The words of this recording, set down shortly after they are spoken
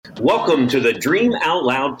Welcome to the Dream Out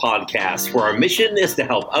Loud podcast, where our mission is to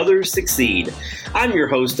help others succeed. I'm your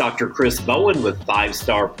host, Dr. Chris Bowen with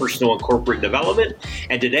 5-Star Personal and Corporate Development,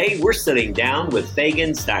 and today we're sitting down with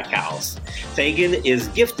Fagan Stackhouse. Fagan is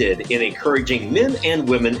gifted in encouraging men and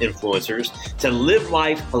women influencers to live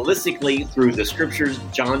life holistically through the scriptures,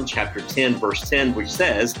 John chapter 10, verse 10, which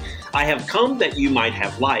says, "I have come that you might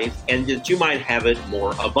have life and that you might have it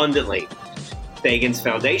more abundantly." Fagan's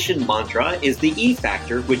foundation mantra is the E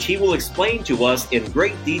factor, which he will explain to us in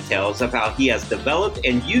great details of how he has developed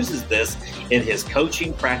and uses this in his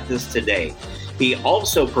coaching practice today. He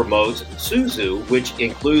also promotes Suzu, which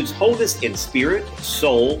includes wholeness in spirit,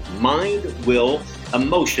 soul, mind, will,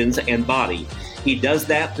 emotions, and body. He does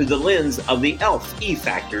that through the lens of the ELF E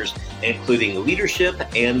factors, including leadership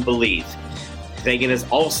and belief. Fagan is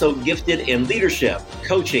also gifted in leadership,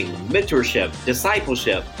 coaching, mentorship,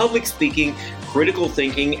 discipleship, public speaking, critical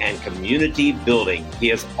thinking, and community building. He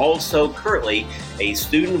is also currently a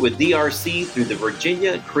student with DRC through the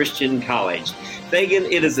Virginia Christian College. Fagan,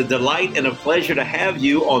 it is a delight and a pleasure to have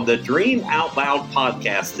you on the Dream Out Loud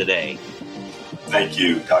podcast today. Thank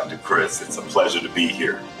you, Dr. Chris. It's a pleasure to be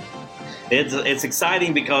here. It's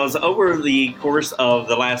exciting because over the course of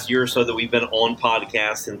the last year or so that we've been on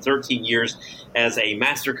podcasts and 13 years as a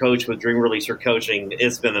master coach with Dream Releaser Coaching,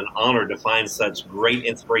 it's been an honor to find such great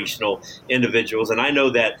inspirational individuals. And I know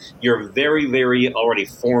that you're very, very already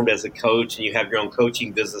formed as a coach and you have your own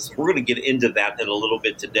coaching business. We're going to get into that in a little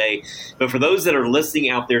bit today. But for those that are listening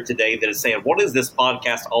out there today that are saying, what is this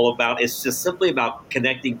podcast all about? It's just simply about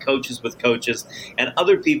connecting coaches with coaches and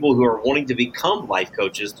other people who are wanting to become life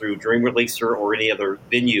coaches through Dream Releaser or any other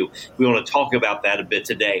venue. We want to talk about that a bit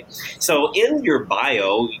today. So in your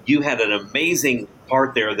bio, you had an amazing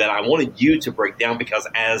part there that I wanted you to break down because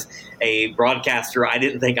as a broadcaster, I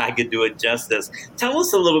didn't think I could do it justice. Tell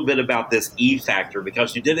us a little bit about this E factor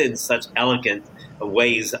because you did it in such elegant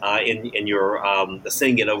ways in your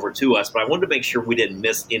sending it over to us, but I wanted to make sure we didn't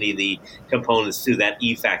miss any of the components to that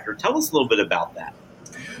E factor. Tell us a little bit about that.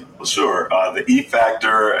 Well, sure. The E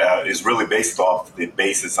factor is really based off the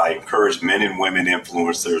basis I encourage men and women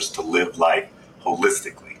influencers to live life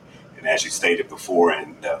holistically. And as you stated before,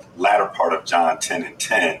 in the latter part of John 10 and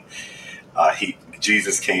 10,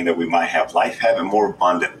 Jesus came that we might have life, have it more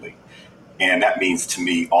abundantly. And that means to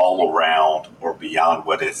me all around or beyond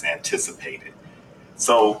what is anticipated.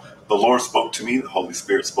 So the Lord spoke to me, the Holy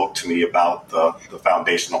Spirit spoke to me about the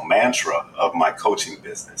foundational mantra of my coaching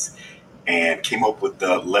business, and came up with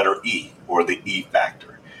the letter E, or the E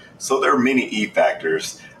factor. So there are many E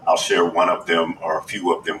factors. I'll share one of them or a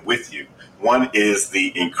few of them with you. One is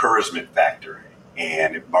the encouragement factor,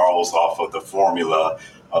 and it borrows off of the formula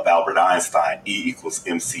of Albert Einstein, E equals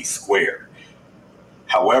MC squared.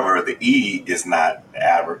 However, the E is not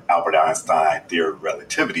Albert Einstein theory of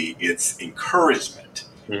relativity, it's encouragement,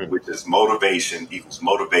 which is motivation equals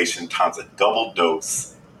motivation times a double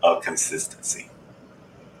dose of consistency.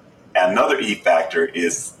 Another E factor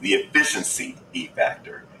is the efficiency E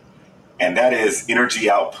factor, and that is energy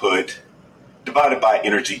output divided by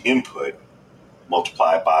energy input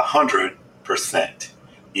multiplied by 100%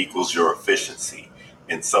 equals your efficiency.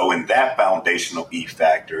 And so in that foundational E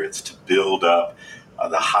factor, it's to build up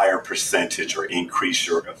the higher percentage or increase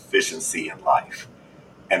your efficiency in life.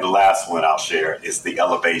 And the last one I'll share is the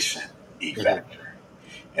elevation E factor,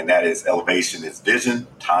 and that is elevation is vision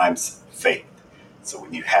times faith. So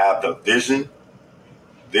when you have the vision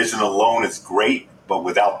alone is great, but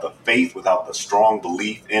without the faith, without the strong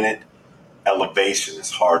belief in it, elevation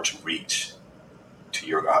is hard to reach to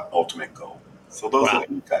your ultimate goal. So those are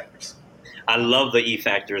the factors. I love the E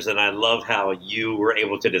factors, and I love how you were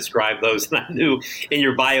able to describe those. And I knew in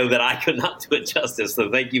your bio that I could not do it justice. So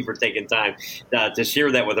thank you for taking time to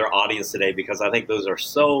share that with our audience today, because I think those are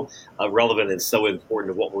so relevant and so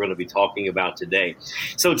important to what we're going to be talking about today.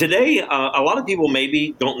 So today, a lot of people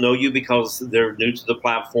maybe don't know you because they're new to the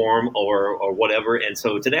platform or whatever. And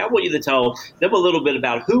so today I want you to tell them a little bit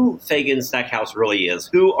about who Fagan Stackhouse really is.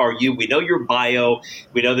 Who are you? We know your bio.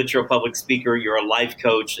 We know that you're a public speaker. You're a life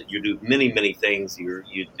coach. You do many things.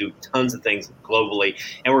 You do tons of things globally,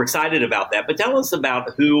 and we're excited about that. But tell us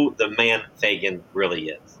about who the man Fagan really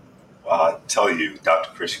is. I'll tell you, Dr.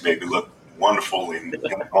 Chris, you made me look wonderful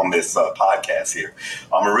on this podcast here.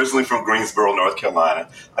 I'm originally from Greensboro, North Carolina.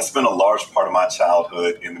 I spent a large part of my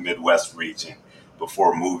childhood in the Midwest region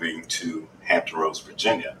before moving to Hampton Roads,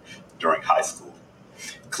 Virginia during high school.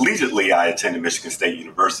 Collegiately, I attended Michigan State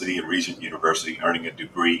University and Regent University, earning a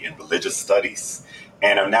degree in religious studies,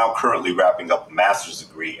 and I'm now currently wrapping up a master's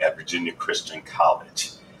degree at Virginia Christian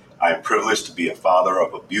College. I am privileged to be a father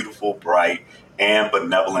of a beautiful, bright, and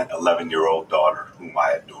benevolent 11-year-old daughter whom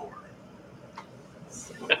I adore. That's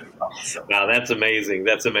a little bit about myself. Wow, that's amazing.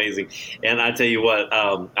 That's amazing. And I tell you what,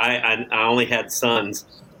 I only had sons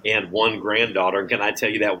and one granddaughter. And can I tell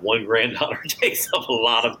you that one granddaughter takes up a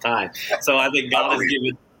lot of time? So I think God has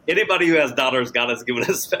given anybody who has daughters, God has given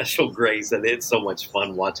us special grace, and it's so much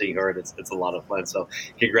fun watching her. And it's a lot of fun. So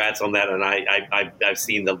congrats on that. And I've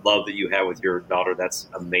seen the love that you have with your daughter. That's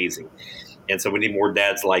amazing. And so we need more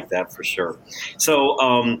dads like that for sure.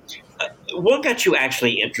 So what got you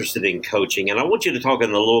actually interested in coaching? And I want you to talk in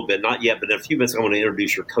a little bit, not yet, but in a few minutes, I want to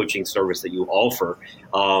introduce your coaching service that you offer,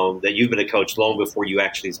 that you've been a coach long before you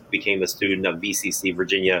actually became a student of VCC,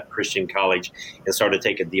 Virginia Christian College, and started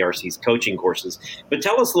taking DRC's coaching courses. But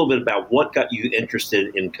tell us a little bit about what got you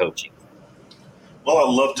interested in coaching. Well, I'd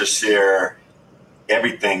love to share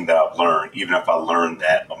everything that I've learned, even if I learned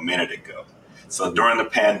that a minute ago. So during the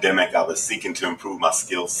pandemic, I was seeking to improve my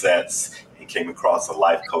skill sets and came across a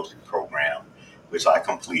life coaching program, which I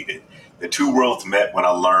completed. The two worlds met when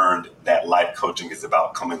I learned that life coaching is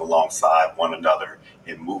about coming alongside one another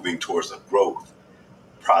and moving towards a growth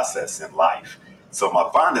process in life. So my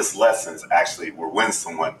fondest lessons actually were when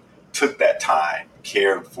someone took that time,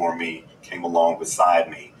 cared for me, came along beside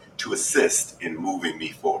me to assist in moving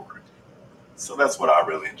me forward. So that's what I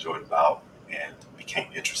really enjoyed about and became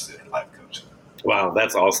interested in life coaching. Wow,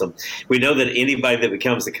 that's awesome. We know that anybody that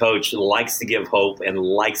becomes a coach likes to give hope and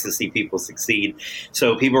likes to see people succeed.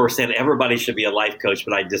 So people are saying everybody should be a life coach,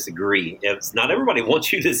 but I disagree. It's not everybody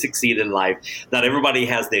wants you to succeed in life. Not everybody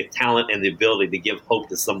has the talent and the ability to give hope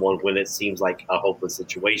to someone when it seems like a hopeless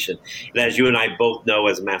situation. And as you and I both know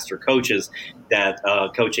as master coaches, that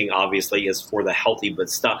coaching obviously is for the healthy but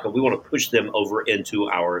stuck, and we want to push them over into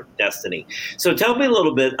our destiny. So tell me a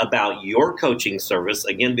little bit about your coaching service,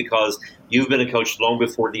 again, because you've been a coach long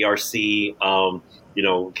before DRC,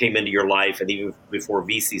 came into your life, and even before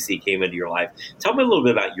VCC came into your life. Tell me a little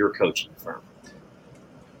bit about your coaching firm.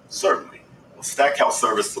 Certainly. Well, Stackhouse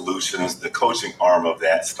Service Solutions, the coaching arm of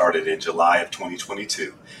that, started in July of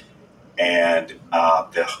 2022. And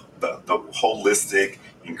the holistic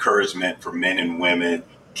encouragement for men and women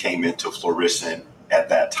came into fruition at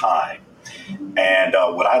that time. And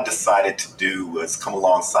what I decided to do was come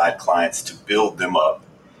alongside clients to build them up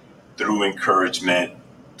through encouragement,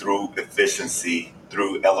 through efficiency,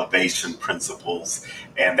 through elevation principles.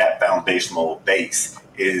 And that foundational base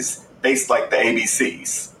is based like the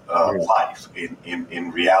ABCs of life.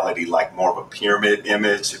 In reality, like more of a pyramid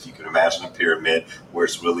image, if you can imagine a pyramid where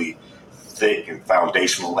it's really thick and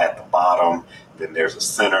foundational at the bottom, then there's a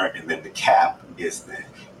center, and then the cap is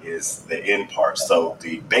the end part. So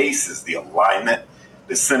the base is the alignment,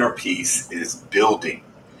 the centerpiece is building.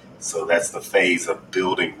 So that's the phase of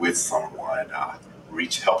building with someone,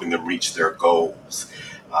 helping them reach their goals,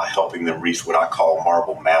 helping them reach what I call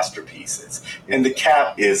marble masterpieces. And the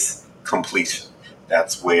cap is completion.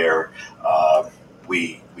 That's where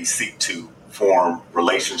we seek to form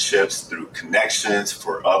relationships through connections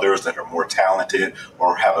for others that are more talented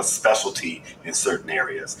or have a specialty in certain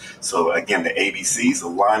areas. So again, the ABCs: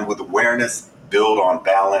 align with awareness, build on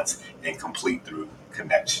balance, and complete through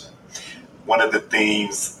connection. One of the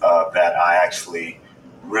themes that I actually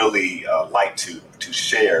really like to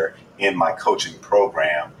share in my coaching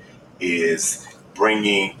program is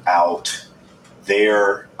bringing out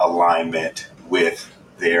their alignment with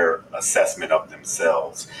their assessment of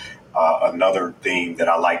themselves. Another thing that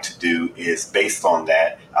I like to do is based on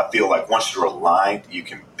that. I feel like once you're aligned, you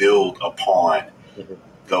can build upon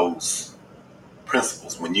those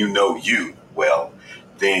principles. When you know you well,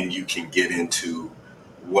 then you can get into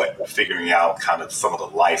figuring out kind of some of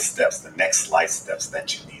the life steps, the next life steps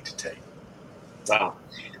that you need to take. Wow.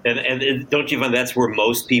 And don't you find that's where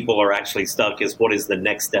most people are actually stuck, is what is the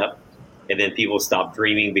next step? And then people stop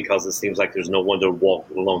dreaming because it seems like there's no one to walk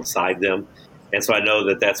alongside them. And so I know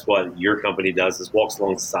that that's what your company does, is walks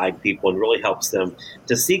alongside people and really helps them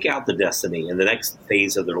to seek out the destiny and the next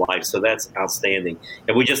phase of their life. So that's outstanding.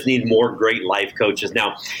 And we just need more great life coaches.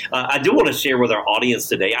 Now, I do want to share with our audience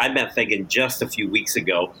today, I met Fagan just a few weeks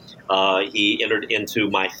ago. He entered into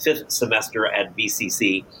my 5th semester at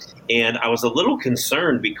VCC. And I was a little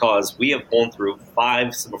concerned because we have gone through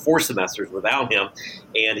 4 semesters without him,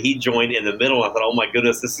 and he joined in the middle. I thought, oh my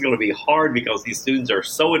goodness, this is going to be hard because these students are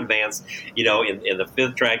so advanced, in the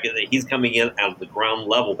 5th track. He's coming in at the ground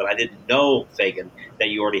level, but I didn't know, Fagan, that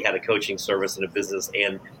you already had a coaching service and a business.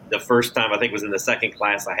 And the first time, I think it was in the 2nd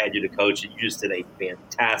class, I had you to coach, and you just did a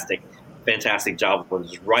fantastic job. It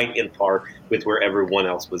was right in par with where everyone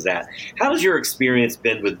else was at. How has your experience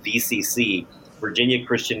been with VCC, Virginia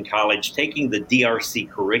Christian College, taking the DRC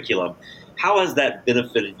curriculum? How has that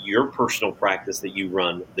benefited your personal practice that you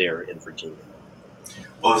run there in Virginia?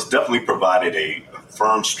 Well, it's definitely provided a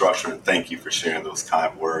firm structure, and thank you for sharing those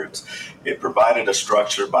kind words. It provided a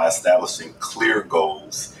structure by establishing clear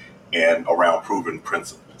goals and around proven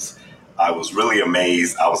principles. I was really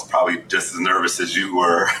amazed. I was probably just as nervous as you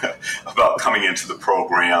were about coming into the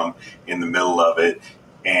program in the middle of it.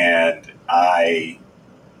 And I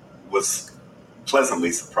was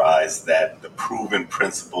pleasantly surprised that the proven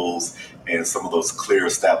principles and some of those clear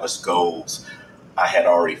established goals I had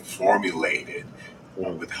already formulated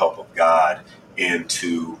with the help of God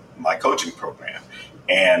into my coaching program.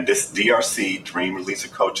 And this DRC, Dream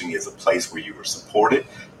Releaser Coaching, is a place where you are supported.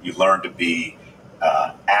 You learn to be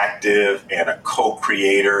active and a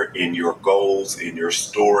co-creator in your goals, in your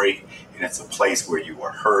story. And it's a place where you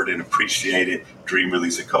are heard and appreciated. Dream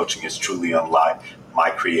Releaser Coaching is truly unlocked my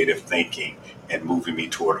creative thinking and moving me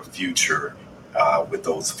toward a future with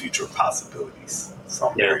those future possibilities. So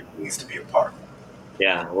I'm very pleased to be a part.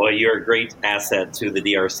 Yeah, well, you're a great asset to the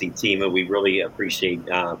DRC team, and we really appreciate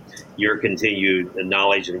your continued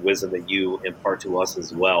knowledge and wisdom that you impart to us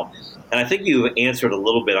as well. And I think you answered a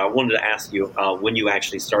little bit. I wanted to ask you when you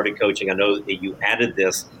actually started coaching. I know that you added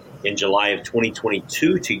this in July of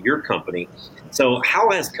 2022 to your company. So how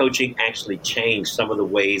has coaching actually changed some of the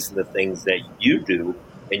ways and the things that you do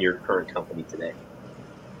in your current company today?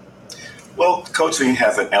 Well, coaching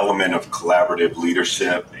has an element of collaborative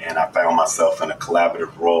leadership, and I found myself in a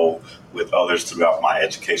collaborative role with others throughout my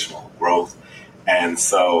educational growth. And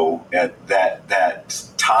so at that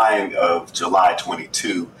time of July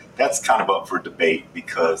 22, that's kind of up for debate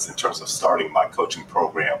because in terms of starting my coaching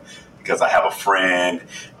program, because I have a friend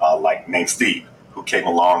named Steve who came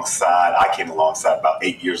alongside about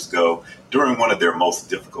 8 years ago during one of their most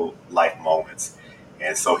difficult life moments.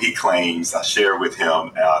 And so he claims, I shared with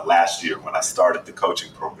him last year when I started the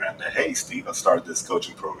coaching program that, hey, Steve, I started this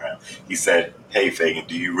coaching program. He said, hey, Fagan,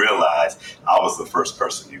 do you realize I was the first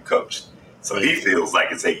person you coached? So he feels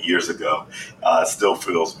like it's 8 years ago. It still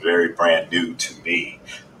feels very brand new to me.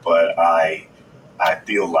 But I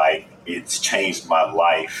feel like it's changed my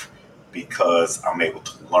life because I'm able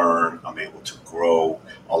to learn, I'm able to grow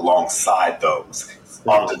alongside those.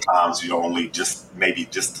 Oftentimes, you're only just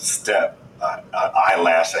a step an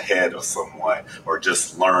eyelash ahead of someone or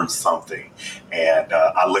just learn something. And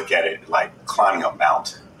I look at it like climbing a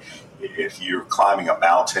mountain. If you're climbing a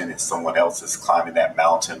mountain and someone else is climbing that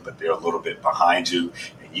mountain, but they're a little bit behind you,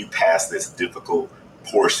 and you pass this difficult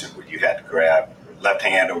portion where you had to grab your left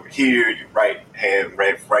hand over here, your right hand,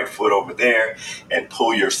 right foot over there, and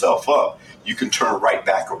pull yourself up, you can turn right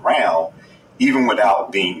back around, even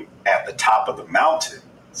without being at the top of the mountain,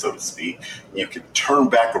 so to speak. You can turn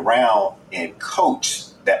back around and coach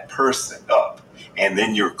that person up. And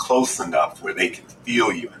then you're close enough where they can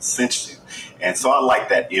feel you and sense you. And so I like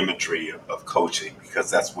that imagery of coaching because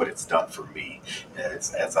that's what it's done for me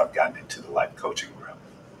as I've gotten into the life coaching realm.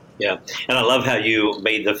 Yeah. And I love how you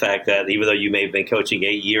made the fact that even though you may have been coaching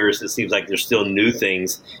 8 years, it seems like there's still new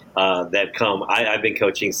things that come. I've been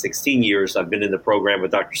coaching 16 years. I've been in the program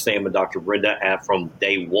with Dr. Sam and Dr. Brenda from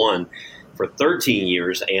day one for 13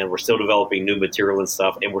 years, and we're still developing new material and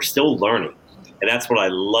stuff, and we're still learning. And that's what I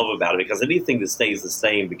love about it, because anything that stays the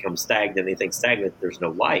same becomes stagnant. Anything stagnant, there's no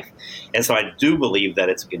life. And so I do believe that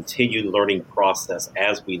it's a continued learning process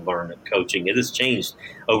as we learn coaching. It has changed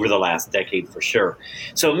over the last decade for sure.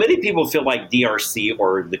 So many people feel like DRC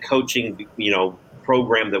or the coaching,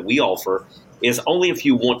 program that we offer is only if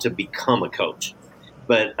you want to become a coach.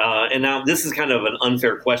 But and now this is kind of an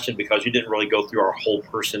unfair question because you didn't really go through our whole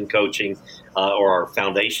person coaching or our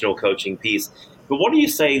foundational coaching piece. But what do you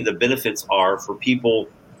say the benefits are for people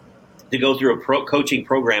to go through a coaching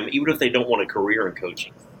program, even if they don't want a career in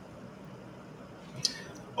coaching?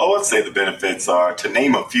 Well, I would say the benefits are, to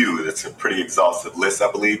name a few, it's a pretty exhaustive list,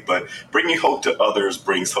 I believe, but bringing hope to others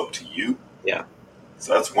brings hope to you. Yeah.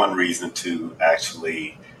 So that's one reason to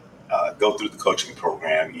actually go through the coaching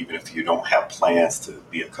program, even if you don't have plans to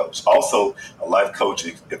be a coach. Also, a life coach,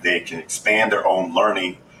 if they can expand their own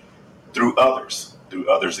learning through others'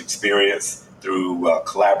 experience, through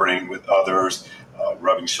collaborating with others,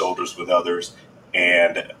 rubbing shoulders with others.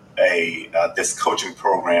 And this coaching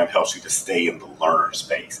program helps you to stay in the learner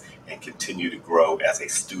space and continue to grow as a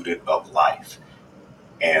student of life.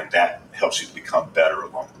 And that helps you to become better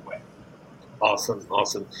along the way.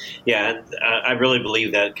 Awesome. Yeah, and I really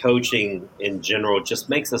believe that coaching in general just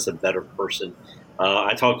makes us a better person.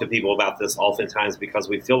 I talk to people about this oftentimes because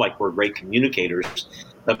we feel like we're great communicators,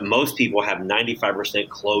 but most people have 95%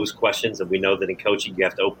 closed questions, and we know that in coaching you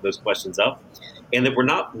have to open those questions up, and that we're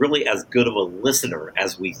not really as good of a listener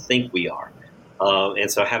as we think we are.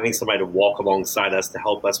 And so having somebody to walk alongside us to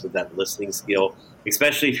help us with that listening skill,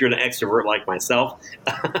 especially if you're an extrovert like myself,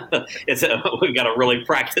 we've got to really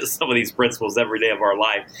practice some of these principles every day of our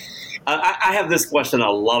life. I have this question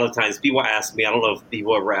a lot of times. People ask me, I don't know if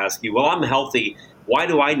people ever ask you, well, I'm healthy. Why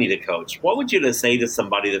do I need a coach? What would you say to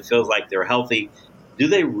somebody that feels like they're healthy? Do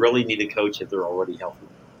they really need a coach if they're already healthy?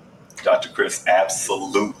 Dr. Chris,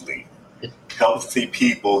 absolutely. Healthy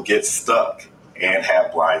people get stuck and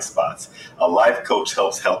have blind spots. A life coach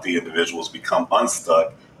helps healthy individuals become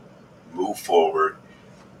unstuck, move forward,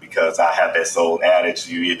 because I have this old adage,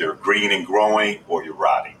 you're either green and growing or you're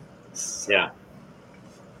rotting. Yeah.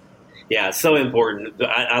 Yeah, it's so important.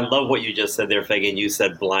 I love what you just said there, Fagan. You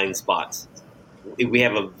said blind spots. We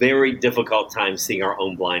have a very difficult time seeing our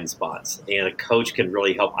own blind spots, and a coach can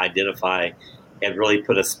really help identify and really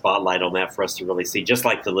put a spotlight on that for us to really see, just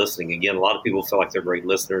like the listening. Again, a lot of people feel like they're great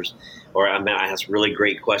listeners, or I ask really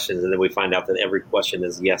great questions, and then we find out that every question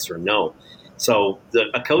is yes or no. So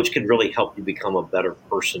a coach can really help you become a better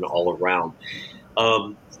person all around.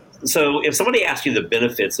 So if somebody asks you the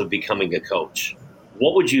benefits of becoming a coach,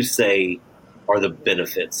 what would you say are the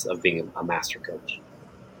benefits of being a master coach?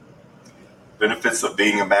 Benefits of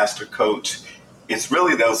being a master coach, it's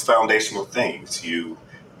really those foundational things. You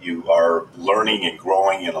are learning and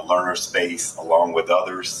growing in a learner space along with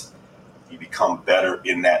others. You become better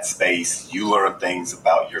in that space. You learn things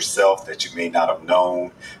about yourself that you may not have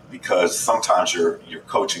known, because sometimes you're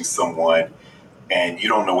coaching someone and you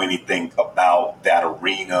don't know anything about that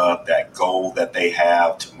arena, that goal that they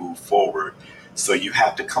have to move forward. So you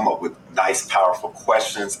have to come up with nice, powerful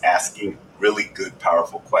questions, asking really good,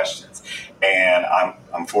 powerful questions. And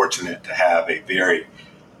I'm fortunate to have a very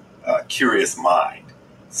curious mind.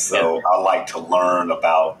 So Yeah. I like to learn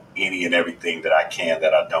about any and everything that I can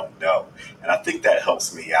that I don't know. And I think that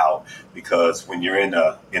helps me out, because when you're in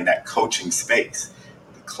that coaching space,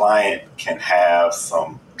 the client can have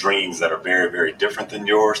some dreams that are very, very different than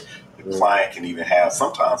yours. The client can even have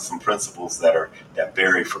sometimes some principles that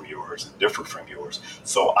vary from yours and differ from yours.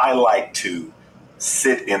 So I like to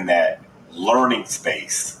sit in that learning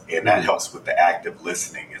space, and that helps with the active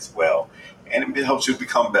listening as well. And it helps you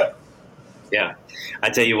become better. Yeah. I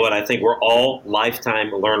tell you what, I think we're all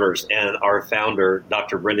lifetime learners, and our founder,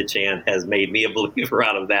 Dr. Brenda Chan, has made me a believer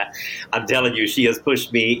out of that. I'm telling you, she has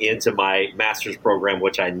pushed me into my master's program,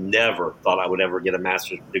 which I never thought I would ever get a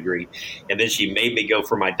master's degree. And then she made me go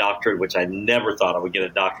for my doctorate, which I never thought I would get a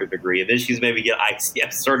doctorate degree. And then she's made me get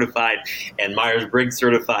ICF certified and Myers-Briggs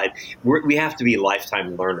certified. We have to be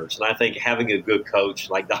lifetime learners. And I think having a good coach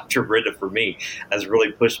like Dr. Brenda for me has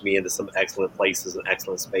really pushed me into some excellent places and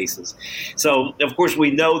excellent spaces. So, of course, we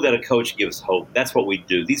know that a coach gives hope. That's what we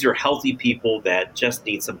do. These are healthy people that just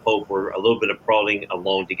need some hope or a little bit of prodding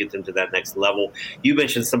along to get them to that next level. You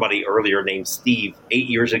mentioned somebody earlier named Steve 8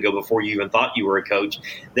 years ago, before you even thought you were a coach,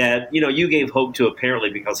 that you gave hope to, apparently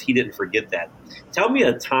because he didn't forget that. Tell me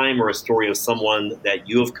a time or a story of someone that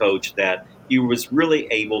you have coached that you was really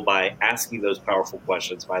able, by asking those powerful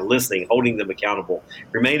questions, by listening, holding them accountable,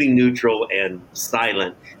 remaining neutral and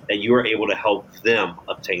silent, that you were able to help them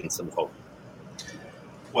obtain some hope.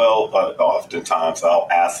 Well, oftentimes I'll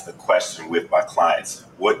ask the question with my clients,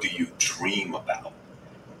 what do you dream about?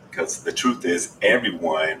 Because the truth is,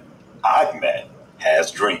 everyone I've met has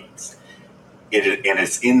dreams. And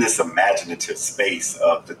it's in this imaginative space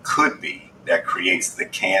of the could be that creates the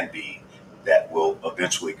can be that will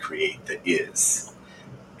eventually create the is.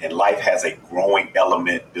 And life has a growing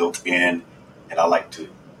element built in, and I like to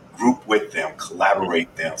group with them,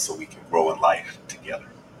 collaborate them, so we can grow in life together.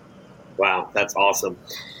 Wow, that's awesome.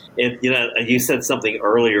 And you said something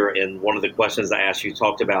earlier in one of the questions I asked you.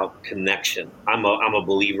 Talked about connection. I'm a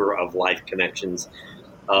believer of life connections.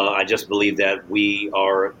 I just believe that we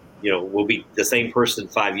are, we'll be the same person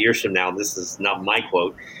 5 years from now. This is not my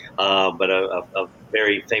quote, but a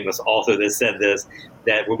very famous author that said this,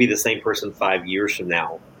 that we'll be the same person 5 years from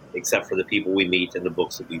now, except for the people we meet and the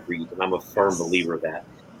books that we read. And I'm a firm believer of that.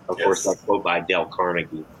 Of course, that quote by Dale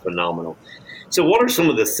Carnegie, phenomenal. So what are some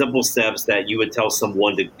of the simple steps that you would tell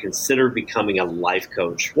someone to consider becoming a life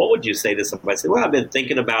coach? What would you say to somebody? Say, well, I've been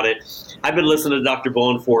thinking about it. I've been listening to Dr.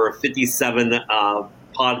 Bowen for 57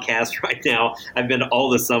 podcasts right now. I've been to all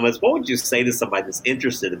the summits. What would you say to somebody that's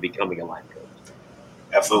interested in becoming a life coach?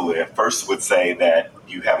 Absolutely. I first would say that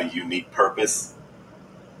you have a unique purpose.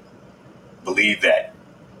 Believe that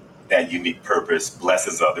that unique purpose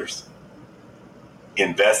blesses others.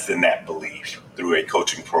 Invest in that belief through a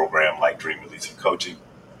coaching program like Dream Releaser Coaching,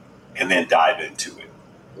 and then dive into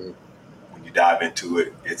it. When you dive into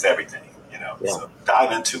it, it's everything, Yeah. So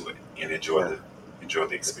dive into it and enjoy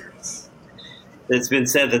the experience. It's been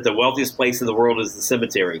said that the wealthiest place in the world is the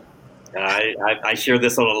cemetery. I share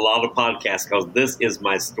this on a lot of podcasts because this is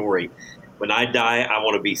my story. When I die, I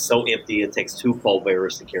want to be so empty it takes 2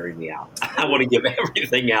 pallbearers to carry me out. I want to give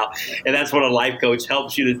everything out. And that's what a life coach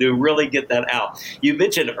helps you to do, really get that out. You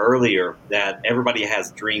mentioned earlier that everybody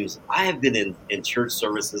has dreams. I have been in church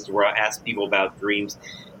services where I ask people about dreams,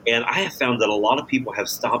 and I have found that a lot of people have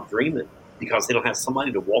stopped dreaming because they don't have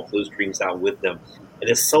somebody to walk those dreams out with them. And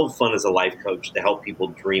it's so fun as a life coach to help people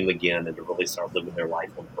dream again and to really start living their life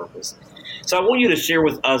on purpose. So I want you to share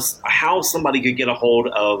with us how somebody could get a hold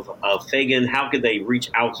of Fagan. How could they reach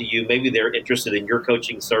out to you? Maybe they're interested in your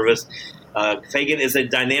coaching service. Fagan is a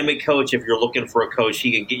dynamic coach. If you're looking for a coach,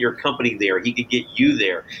 he can get your company there. He can get you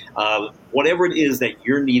there. Whatever it is that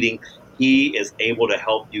you're needing, he is able to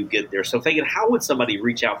help you get there. So Fagan, how would somebody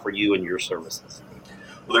reach out for you and your services?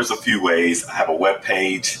 Well, there's a few ways. I have a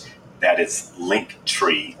webpage that is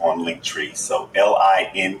Linktree on Linktree. So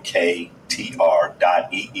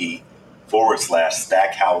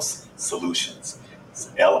linktr.ee/Stackhouse Solutions. It's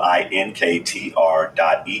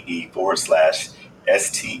linktr.ee/STACKHOUSE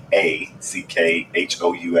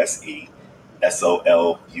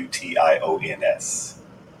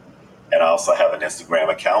And I also have an Instagram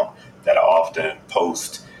account that I often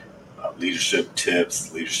post leadership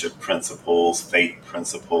tips, leadership principles, faith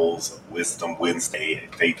principles, Wisdom Wednesday,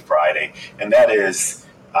 Faith Friday, and that is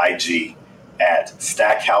IG at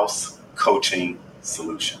Stackhouse Coaching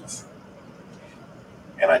Solutions.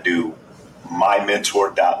 And I do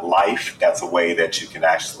mymentor.life. That's a way that you can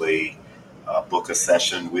actually book a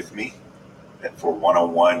session with me for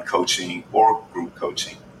one-on-one coaching or group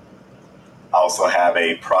coaching. I also have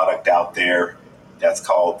a product out there that's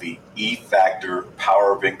called the E-Factor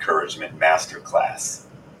Power of Encouragement Masterclass.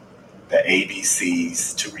 The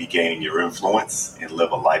ABCs to regaining your influence and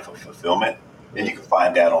live a life of fulfillment. And you can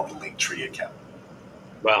find that on the Linktree account.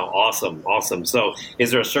 Wow, awesome. So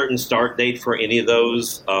is there a certain start date for any of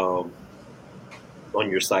those on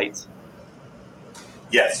your sites?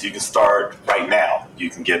 Yes, you can start right now.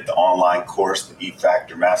 You can get the online course, the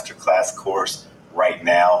E-Factor Masterclass course right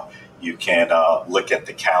now. You can look at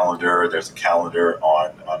the calendar. There's a calendar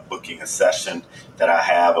on booking a session that I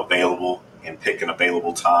have available and pick an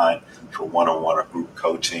available time for one-on-one or group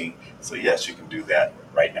coaching. So yes, you can do that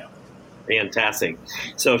right now. Fantastic.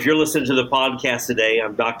 So if you're listening to the podcast today,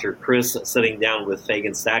 I'm Dr. Chris sitting down with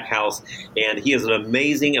Fagan Stackhouse, and he is an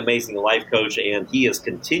amazing life coach, and he is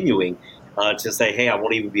continuing to say, hey, I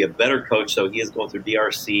want to even be a better coach. So he is going through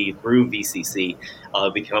DRC, through VCC,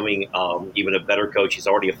 becoming even a better coach. He's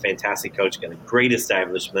already a fantastic coach, got a great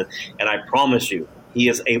establishment. And I promise you, he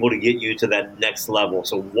is able to get you to that next level.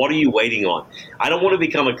 So what are you waiting on? I don't want to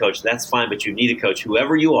become a coach. That's fine, but you need a coach.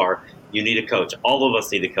 Whoever you are, you need a coach. All of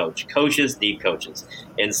us need a coach. Coaches need coaches.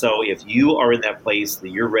 And so if you are in that place that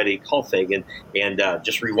you're ready, call Fagan and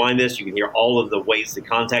just rewind this. You can hear all of the ways to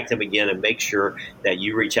contact him again and make sure that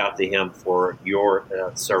you reach out to him for your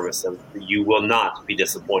service. And you will not be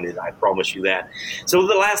disappointed. I promise you that. So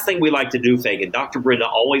the last thing we like to do, Fagan, Dr. Brenda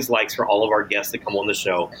always likes for all of our guests to come on the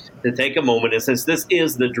show to take a moment. And since this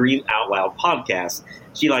is the Dream Out Loud podcast,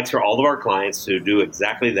 she likes for all of our clients to do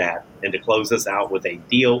exactly that and to close us out with a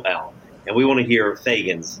DOL. And we want to hear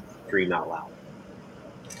Fagan's Dream Out Loud.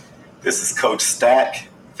 This is Coach Stack,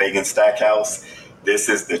 Fagan Stackhouse. This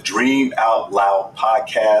is the Dream Out Loud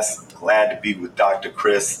podcast. Glad to be with Dr.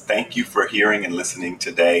 Chris. Thank you for hearing and listening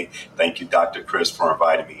today. Thank you, Dr. Chris, for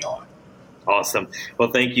inviting me on. Awesome.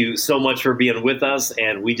 Well, thank you so much for being with us.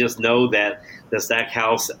 And we just know that the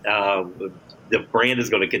Stackhouse the brand is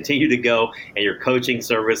going to continue to go, and your coaching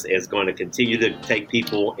service is going to continue to take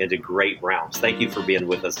people into great realms. Thank you for being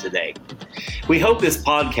with us today. We hope this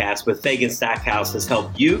podcast with Fagan Stackhouse has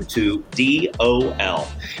helped you to DOL.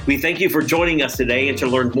 We thank you for joining us today, and to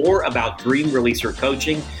learn more about Dream Releaser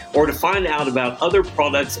Coaching or to find out about other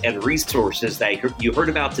products and resources that you heard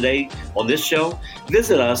about today on this show,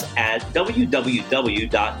 visit us at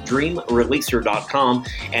www.dreamreleaser.com,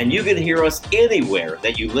 and you can hear us anywhere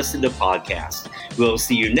that you listen to podcasts. We'll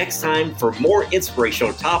see you next time for more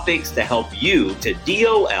inspirational topics to help you to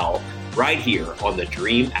DOL right here on the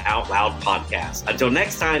Dream Out Loud podcast. Until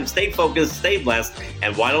next time, stay focused, stay blessed,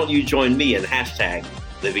 and why don't you join me in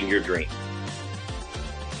 #LivingYourDream?